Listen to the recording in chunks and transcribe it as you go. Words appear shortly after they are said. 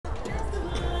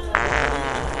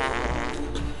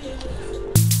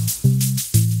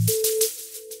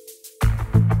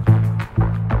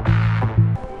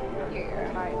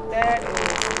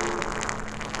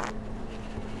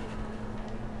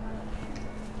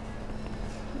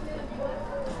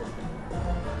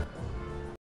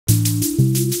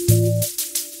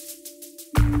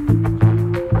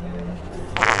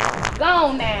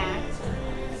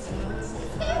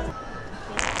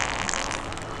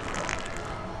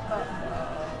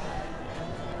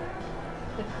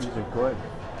These are good.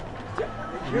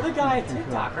 You're the guy at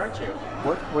TikTok, aren't you?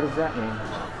 What does that mean?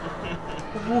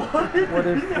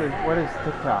 What is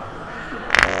TikTok?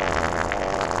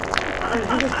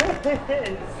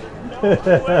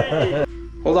 No way.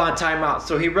 Hold on, time out.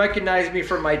 So he recognized me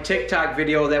from my TikTok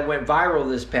video that went viral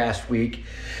this past week.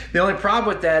 The only problem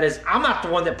with that is I'm not the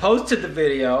one that posted the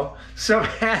video. Some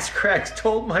ass cracks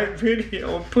told my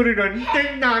video and put it on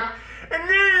TikTok, and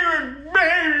then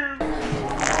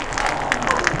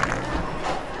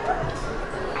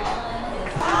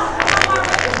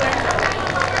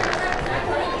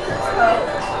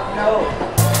no.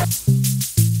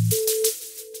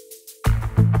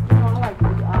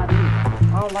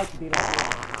 I don't like to be like this.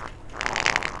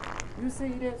 You see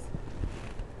this?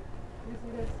 You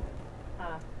see this?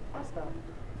 What's that?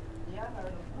 Yeah, I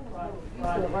heard him. You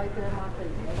stood right there in my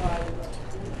face.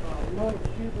 No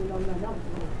excuses on the help.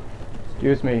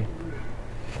 Excuse me.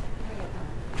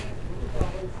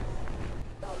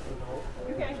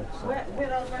 You can't wet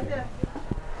those right there.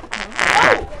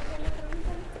 Oh!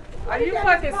 Are you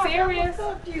fucking serious?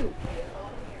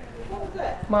 What was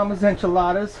that? Mama's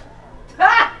enchiladas.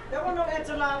 Ha! There were no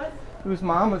enchiladas. It was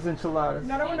Mama's enchiladas.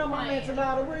 No, there were no mama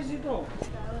enchilada. Where is you going?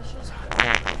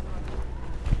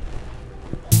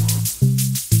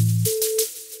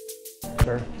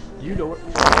 Sure. You know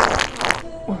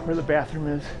where the bathroom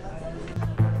is.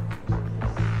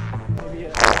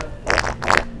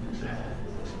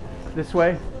 This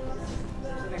way?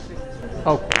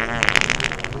 Oh.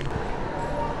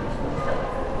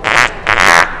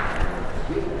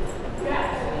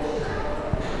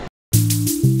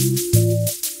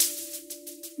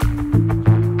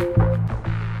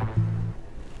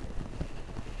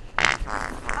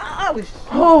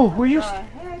 Oh, were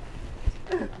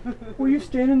you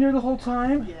standing there the whole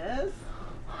time? Yes.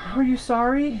 Are you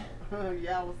sorry?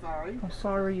 Yeah, I was sorry. I'm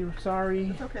sorry, you're sorry.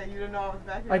 It's okay, you didn't know I was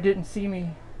back here? I didn't see me.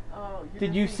 Oh,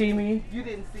 Did you see me? You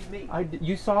didn't see me.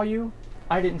 You saw you?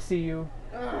 I didn't see you.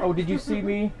 Oh, did you see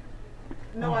me?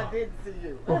 No, I didn't see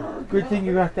you. Oh, good thing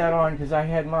you got that on, because I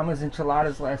had Mama's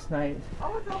enchiladas last night.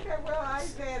 Oh, it's okay. Well, I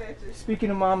ain't mad at you. Speaking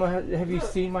of Mama, have you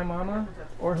seen my Mama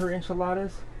or her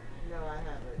enchiladas? No, I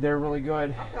haven't. They're really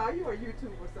good. I thought you were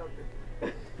YouTube or something.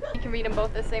 You can read them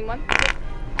both the same one.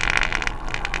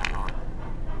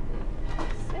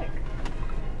 Sick.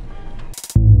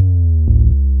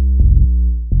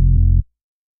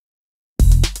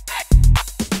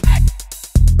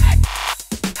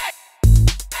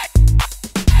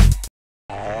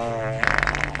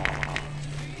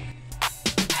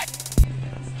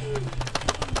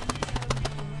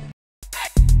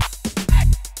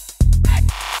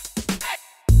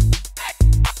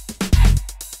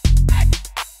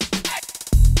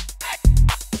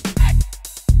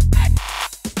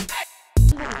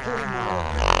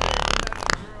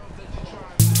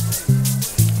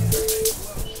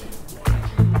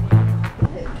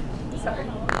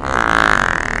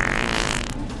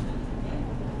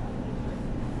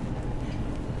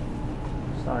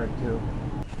 Sorry too.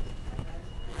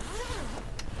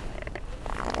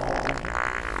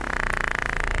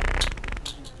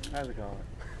 How's it going?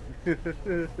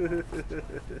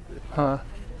 Huh?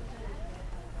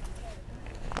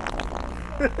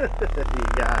 You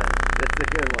got it. That's a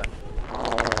good one.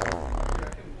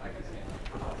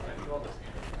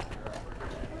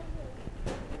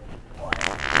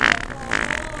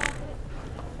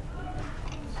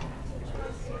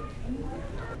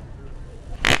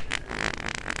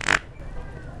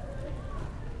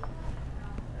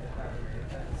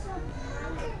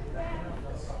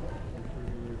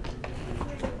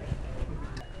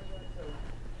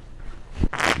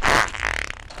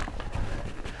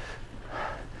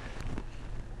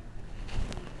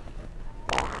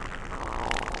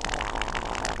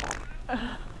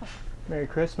 Merry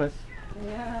Christmas.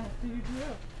 Yeah, do you do?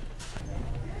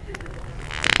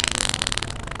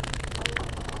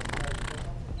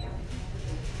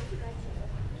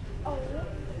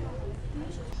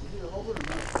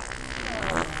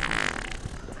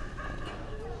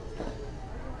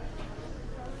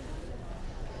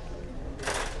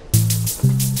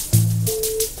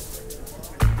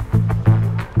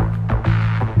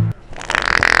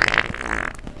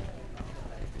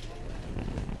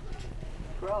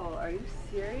 Bro, are you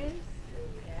serious?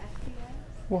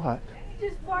 What? You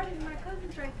just farted in my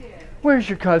cousin's right there. Where's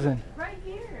your cousin? Right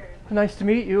here. Nice to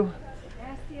meet you.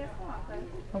 Nasty ass. Come on, cousin.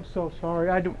 I'm so sorry.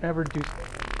 I don't ever do.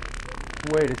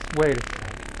 Wait.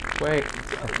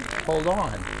 Hold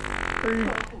on. Where are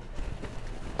you?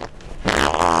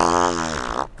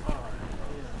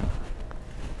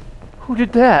 Who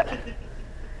did that?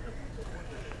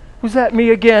 Was that me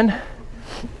again?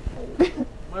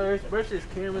 Where's this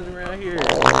cameras around here?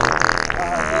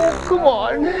 Come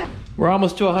on. We're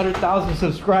almost to 100,000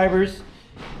 subscribers.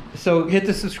 So hit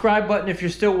the subscribe button if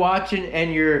you're still watching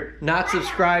and you're not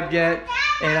subscribed yet.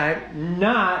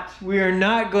 And we are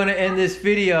not going to end this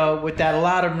video with that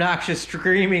loud, obnoxious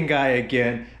screaming guy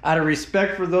again. Out of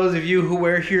respect for those of you who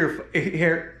wear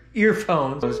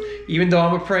earphones. Even though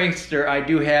I'm a prankster, I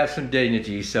do have some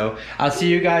dignity. So I'll see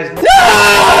you guys.